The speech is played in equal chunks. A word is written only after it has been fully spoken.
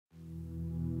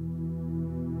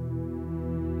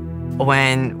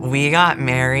When we got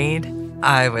married,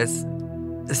 I was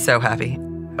so happy.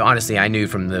 Honestly, I knew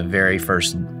from the very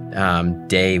first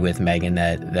day with Megan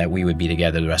that we would be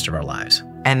together the rest of our lives.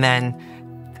 And then,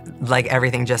 like,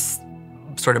 everything just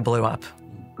sort of blew up.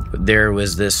 There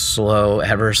was this slow,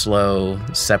 ever slow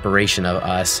separation of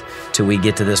us till we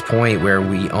get to this point where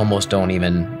we almost don't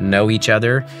even know each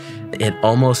other. It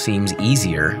almost seems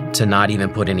easier to not even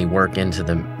put any work into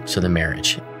the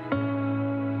marriage.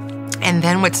 And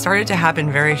then what started to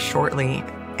happen very shortly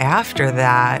after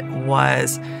that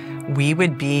was we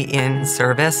would be in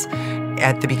service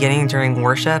at the beginning during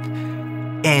worship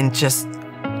and just,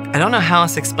 I don't know how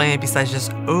else to explain it besides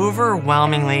just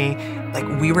overwhelmingly, like,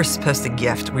 we were supposed to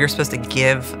gift. We were supposed to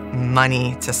give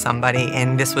money to somebody,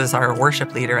 and this was our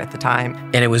worship leader at the time.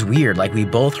 And it was weird, like we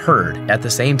both heard at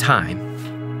the same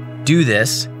time, do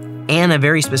this and a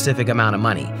very specific amount of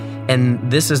money.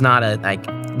 And this is not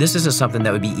this isn't something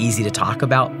that would be easy to talk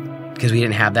about because we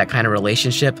didn't have that kind of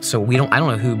relationship. So I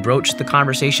don't know who broached the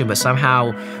conversation, but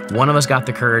somehow one of us got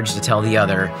the courage to tell the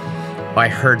other, I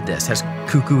heard this, as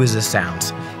cuckoo as this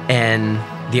sounds. And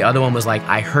the other one was like,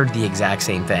 I heard the exact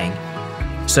same thing.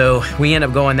 So we end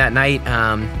up going that night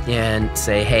and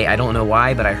say, hey, I don't know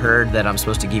why, but I heard that I'm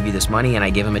supposed to give you this money. And I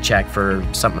give him a check for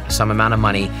some amount of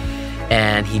money.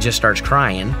 And he just starts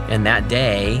crying. And that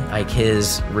day, like,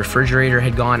 his refrigerator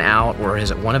had gone out, or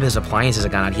one of his appliances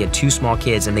had gone out. He had 2 small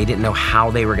kids and they didn't know how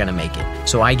they were gonna make it.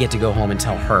 So I get to go home and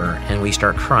tell her, and we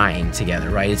start crying together,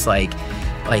 right? It's like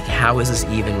how is this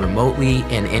even remotely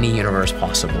in any universe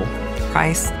possible?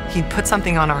 Christ, he put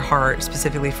something on our heart,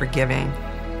 specifically for giving.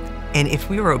 And if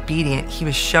we were obedient, he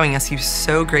was showing us, he was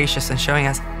so gracious and showing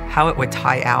us how it would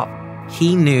tie out.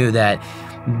 He knew that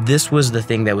this was the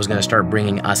thing that was going to start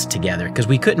bringing us together, because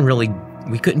we couldn't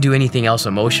do anything else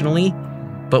emotionally,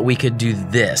 but we could do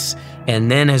this.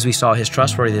 And then as we saw his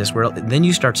trustworthiness, then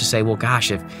you start to say, well,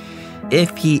 gosh,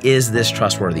 if he is this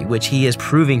trustworthy, which he is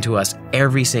proving to us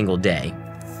every single day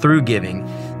through giving,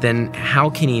 then how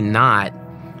can he not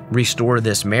restore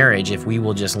this marriage if we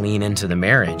will just lean into the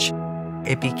marriage?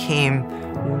 It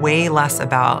became way less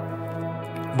about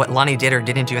what Lonnie did or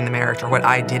didn't do in the marriage, or what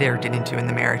I did or didn't do in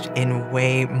the marriage, and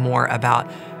way more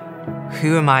about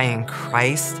who am I in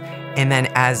Christ. And then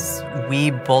as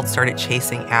we both started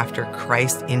chasing after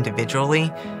Christ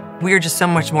individually, we were just so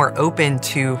much more open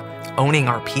to owning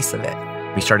our piece of it.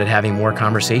 We started having more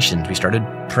conversations. We started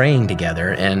praying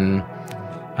together, and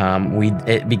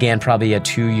it began probably a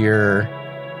 2-year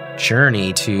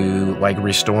journey to, like,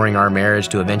 restoring our marriage,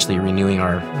 to eventually renewing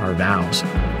our vows.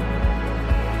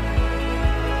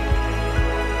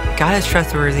 God is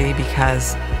trustworthy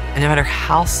because no matter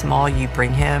how small you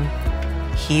bring him,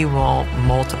 he will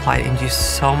multiply it and do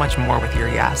so much more with your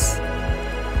yes,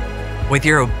 with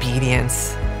your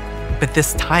obedience. But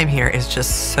this time here is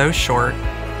just so short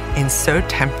and so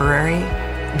temporary.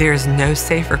 There's no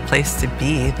safer place to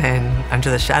be than under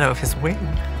the shadow of his wing.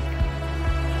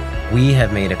 We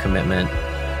have made a commitment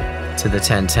to the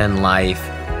 10-10 life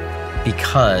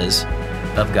because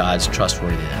of God's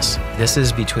trustworthiness. This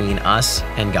is between us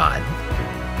and God.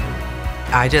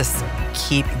 I just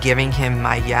keep giving him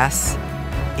my yes,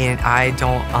 and I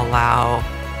don't allow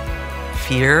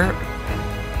fear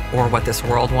or what this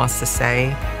world wants to say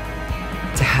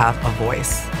to have a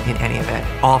voice in any of it,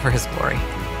 all for his glory.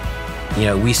 You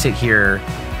know, we sit here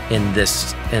in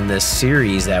this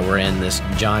series that we're in, this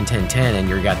John 10:10, and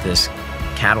you've got this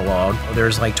catalog.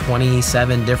 There's like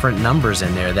 27 different numbers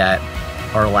in there that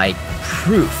are like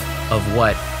proof of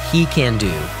what he can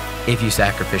do if you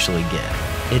sacrificially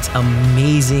give. It's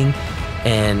amazing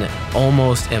and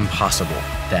almost impossible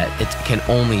that it can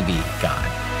only be God.